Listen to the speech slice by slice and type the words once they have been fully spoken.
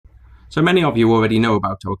So many of you already know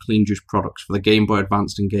about our CleanJuice products for the Game Boy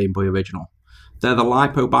Advanced and Game Boy Original. They're the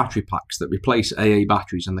LiPo battery packs that replace AA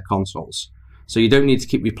batteries in the consoles. So you don't need to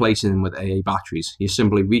keep replacing them with AA batteries, you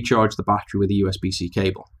simply recharge the battery with a USB-C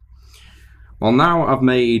cable. Well, now I've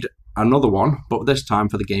made another one, but this time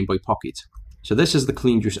for the Game Boy Pocket. So this is the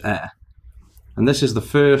CleanJuice Air, and this is the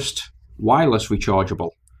first wireless rechargeable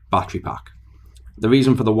battery pack. The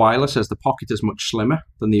reason for the wireless is the Pocket is much slimmer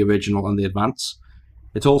than the original and the Advance.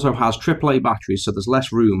 It also has AAA batteries, so there's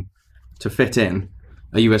less room to fit in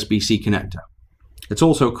a USB-C connector. It's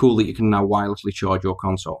also cool that you can now wirelessly charge your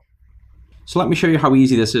console. So let me show you how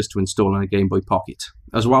easy this is to install in a Game Boy Pocket,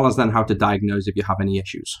 as well as then how to diagnose if you have any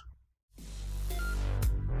issues.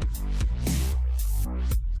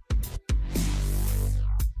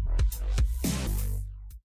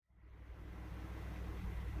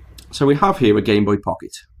 So we have here a Game Boy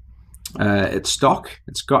Pocket. It's stock,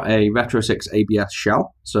 it's got a RetroSix ABS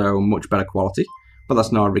shell, so much better quality, but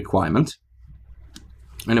that's not a requirement.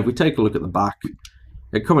 And if we take a look at the back,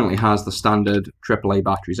 it currently has the standard AAA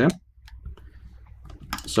batteries in.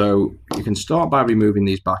 So you can start by removing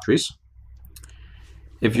these batteries.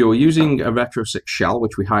 If you're using a RetroSix shell,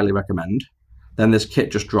 which we highly recommend, then this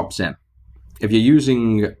kit just drops in. If you're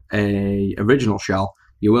using an original shell,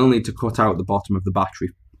 you will need to cut out the bottom of the battery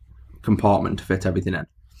compartment to fit everything in.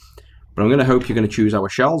 But I'm going to hope you're going to choose our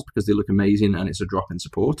shells because they look amazing and it's a drop-in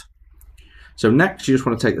support. So next you just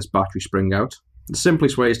want to take this battery spring out. The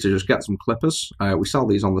simplest way is to just get some clippers. We sell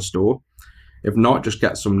these on the store. If not, just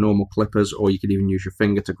get some normal clippers, or you could even use your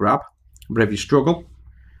finger to grab. But if you struggle,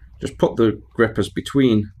 just put the grippers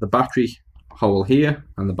between the battery hole here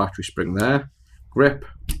and the battery spring there, grip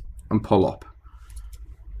and pull up.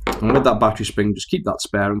 And with that battery spring, just keep that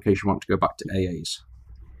spare in case you want to go back to AAs.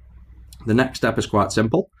 The next step is quite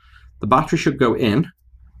simple. The battery should go in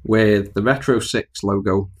with the RetroSix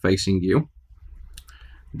logo facing you.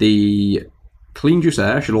 The CleanJuice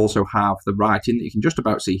Air should also have the writing that you can just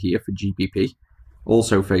about see here for GBP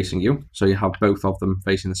also facing you, so you have both of them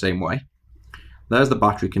facing the same way. There's the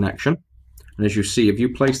battery connection, and as you see, if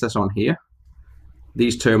you place this on here,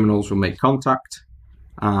 these terminals will make contact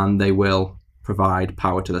and they will provide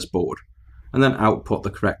power to this board and then output the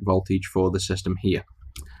correct voltage for the system here.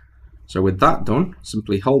 So with that done,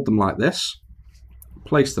 simply hold them like this,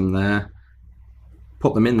 place them there,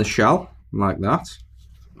 put them in the shell like that,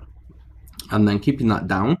 and then keeping that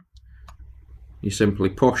down, you simply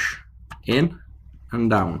push in and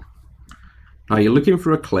down. Now you're looking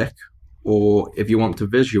for a click, or if you want to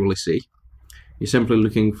visually see, you're simply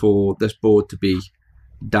looking for this board to be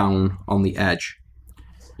down on the edge.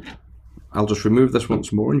 I'll just remove this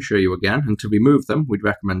once more and show you again, and to remove them we'd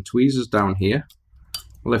recommend tweezers down here,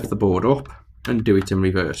 lift the board up and do it in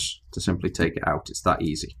reverse to simply take it out. It's that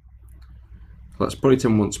easy. Let's put it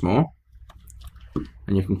in once more,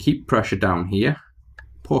 and you can keep pressure down here,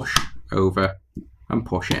 push over and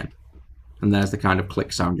push in, and there's the kind of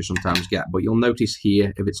click sound you sometimes get. But you'll notice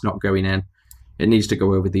here, if it's not going in, it needs to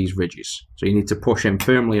go over these ridges, so you need to push in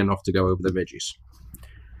firmly enough to go over the ridges,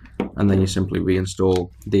 and then you simply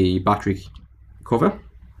reinstall the battery cover.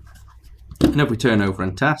 And if we turn over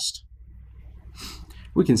and test,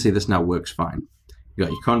 we can see this now works fine. You've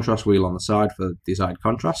got your contrast wheel on the side for desired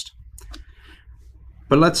contrast.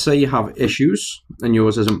 But let's say you have issues and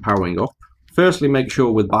yours isn't powering up. Firstly, make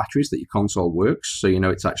sure with batteries that your console works, so you know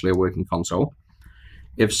it's actually a working console.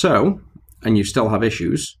 If so, and you still have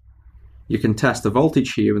issues, you can test the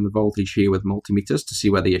voltage here and the voltage here with multimeters to see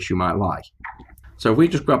where the issue might lie. So if we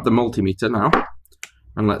just grab the multimeter now,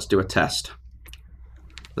 and let's do a test.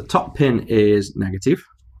 The top pin is negative,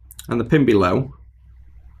 and the pin below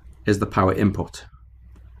is the power input.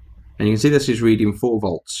 And you can see this is reading 4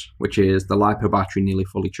 volts, which is the LiPo battery nearly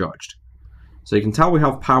fully charged. So you can tell we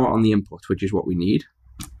have power on the input, which is what we need.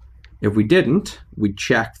 If we didn't, we'd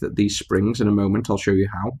check that these springs, in a moment I'll show you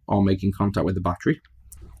how, are making contact with the battery.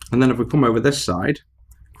 And then if we come over this side,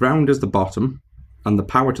 ground is the bottom and the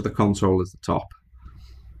power to the console is the top.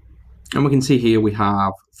 And we can see here we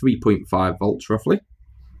have 3.5 volts roughly.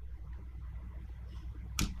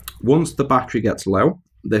 Once the battery gets low,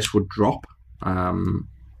 this would drop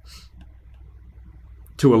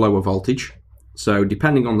to a lower voltage. So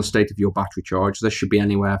depending on the state of your battery charge, this should be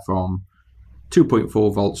anywhere from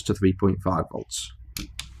 2.4 volts to 3.5 volts.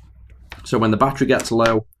 So when the battery gets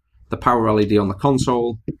low, the power LED on the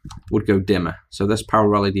console would go dimmer. So this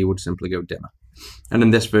power LED would simply go dimmer. And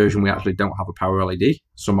in this version, we actually don't have a power LED.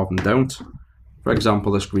 Some of them don't. For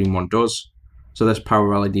example, this green one does. So this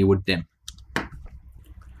power LED would dim.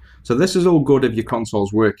 So this is all good if your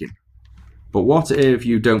console's working. But what if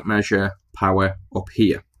you don't measure power up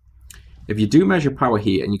here? If you do measure power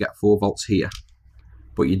here and you get 4 volts here,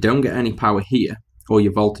 but you don't get any power here, or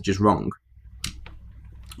your voltage is wrong,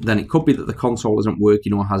 then it could be that the console isn't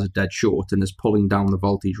working or has a dead short and is pulling down the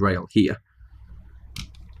voltage rail here.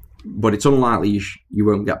 But it's unlikely you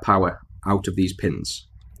won't get power out of these pins.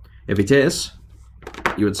 If it is,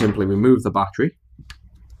 you would simply remove the battery.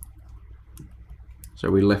 So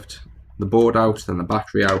we lift the board out, then the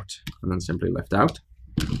battery out, and then simply lift out.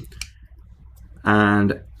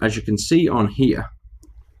 And as you can see on here,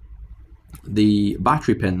 the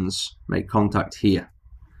battery pins make contact here.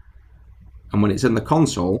 And when it's in the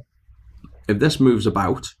console, if this moves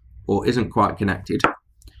about or isn't quite connected,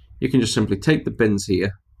 you can just simply take the pins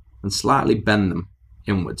here and slightly bend them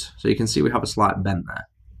inwards. So you can see we have a slight bend there.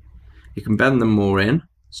 You can bend them more in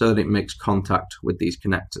so that it makes contact with these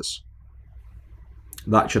connectors.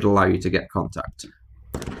 That should allow you to get contact.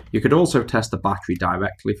 You could also test the battery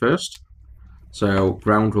directly first. So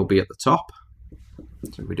ground will be at the top.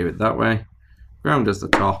 So we do it that way. Ground is the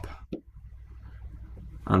top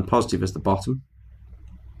and positive is the bottom.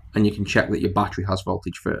 And you can check that your battery has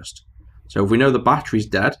voltage first. So if we know the battery's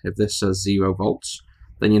dead, if this says 0 volts,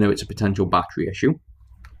 then you know it's a potential battery issue.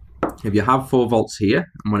 If you have 4 volts here,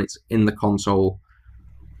 and when it's in the console,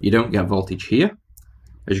 you don't get voltage here,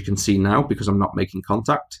 as you can see now, because I'm not making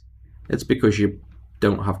contact, it's because you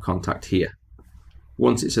don't have contact here.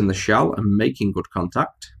 Once it's in the shell and making good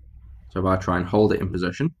contact, so if I try and hold it in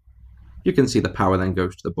position, you can see the power then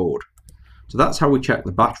goes to the board. So that's how we check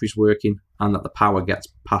the battery's working and that the power gets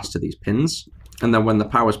passed to these pins. And then when the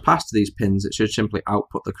power's passed to these pins, it should simply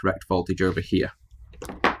output the correct voltage over here.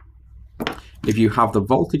 If you have the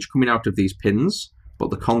voltage coming out of these pins, but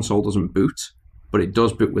the console doesn't boot, but it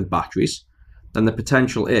does boot with batteries, then the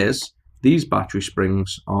potential is these battery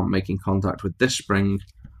springs aren't making contact with this spring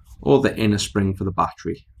or the inner spring for the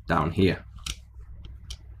battery down here.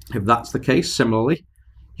 If that's the case, similarly,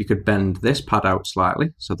 you could bend this pad out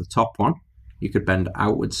slightly, so the top one, you could bend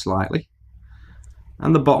outwards slightly,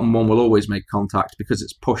 and the bottom one will always make contact because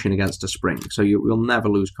it's pushing against a spring, so you will never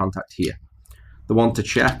lose contact here. The one to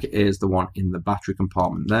check is the one in the battery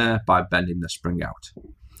compartment there by bending the spring out.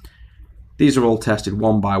 These are all tested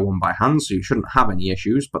one by hand, so you shouldn't have any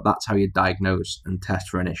issues, but that's how you diagnose and test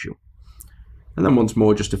for an issue. And then once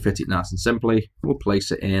more, just to fit it nice and simply, we'll place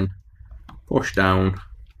it in, push down,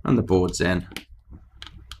 and the board's in,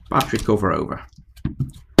 battery cover over.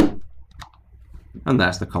 And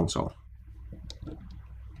there's the console.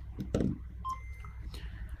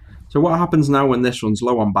 So what happens now when this runs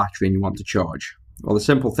low on battery and you want to charge? Well, the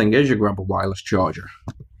simple thing is you grab a wireless charger.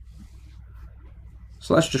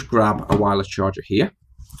 So let's just grab a wireless charger here.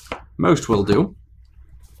 Most will do.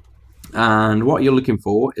 And what you're looking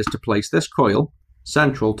for is to place this coil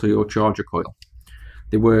central to your charger coil.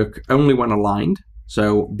 They work only when aligned,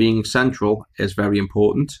 so being central is very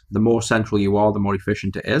important. The more central you are, the more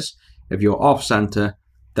efficient it is. If you're off center,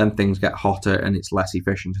 then things get hotter and it's less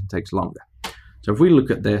efficient and takes longer. So if we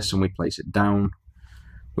look at this and we place it down,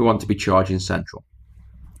 we want to be charging central.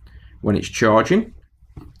 When it's charging,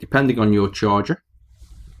 depending on your charger,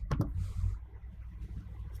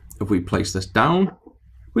 if we place this down,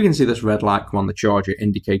 we can see this red light come on the charger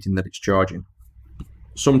indicating that it's charging.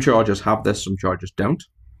 Some chargers have this, some chargers don't.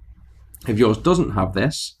 If yours doesn't have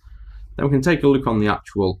this, then we can take a look on the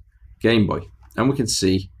actual Game Boy and we can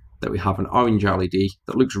see that we have an orange LED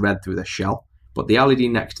that looks red through the shell, but the LED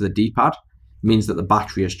next to the D-pad means that the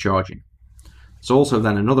battery is charging. There's also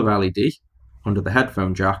then another LED under the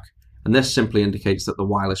headphone jack, and this simply indicates that the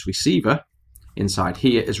wireless receiver inside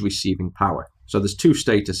here is receiving power. So there's two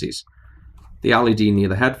statuses. The LED near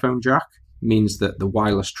the headphone jack means that the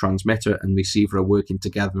wireless transmitter and receiver are working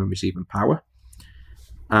together and receiving power.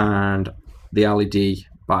 And the LED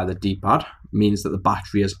by the D-pad means that the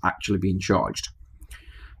battery is actually being charged.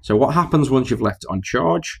 So what happens once you've left it on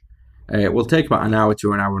charge? It will take about an hour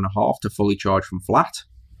to an hour and a half to fully charge from flat.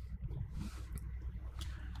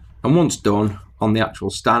 And once done, on the actual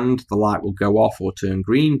stand, the light will go off or turn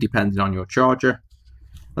green depending on your charger,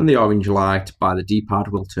 and the orange light by the D-pad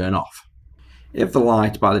will turn off. If the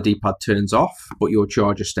light by the D-pad turns off, but your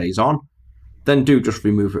charger stays on, then do just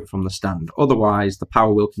remove it from the stand. Otherwise, the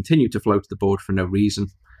power will continue to flow to the board for no reason,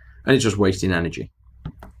 and it's just wasting energy.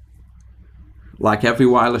 Like every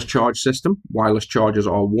wireless charge system, wireless chargers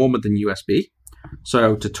are warmer than USB.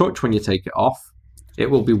 So to touch when you take it off, it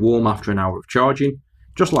will be warm after an hour of charging,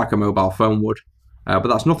 just like a mobile phone would. But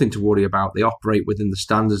that's nothing to worry about. They operate within the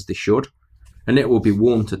standards they should, and it will be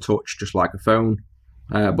warm to touch just like a phone,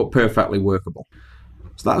 but perfectly workable.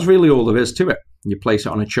 So that's really all there is to it. You place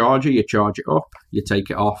it on a charger, you charge it up, you take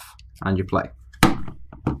it off, and you play.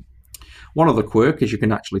 One other quirk is you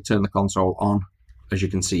can actually turn the console on, as you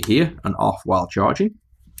can see here, and off while charging.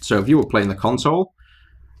 So if you were playing the console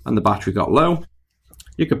and the battery got low,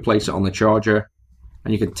 you could place it on the charger,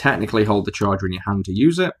 and you could technically hold the charger in your hand to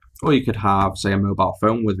use it, or you could have, say, a mobile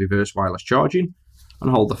phone with reverse wireless charging and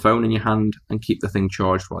hold the phone in your hand and keep the thing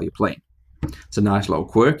charged while you're playing. It's a nice little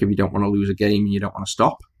quirk if you don't want to lose a game and you don't want to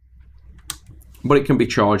stop, but it can be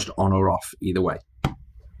charged on or off either way.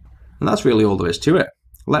 And that's really all there is to it.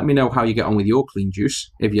 Let me know how you get on with your CleanJuice,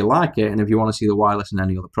 if you like it, and if you want to see the wireless in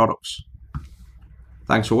any other products.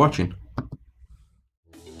 Thanks for watching.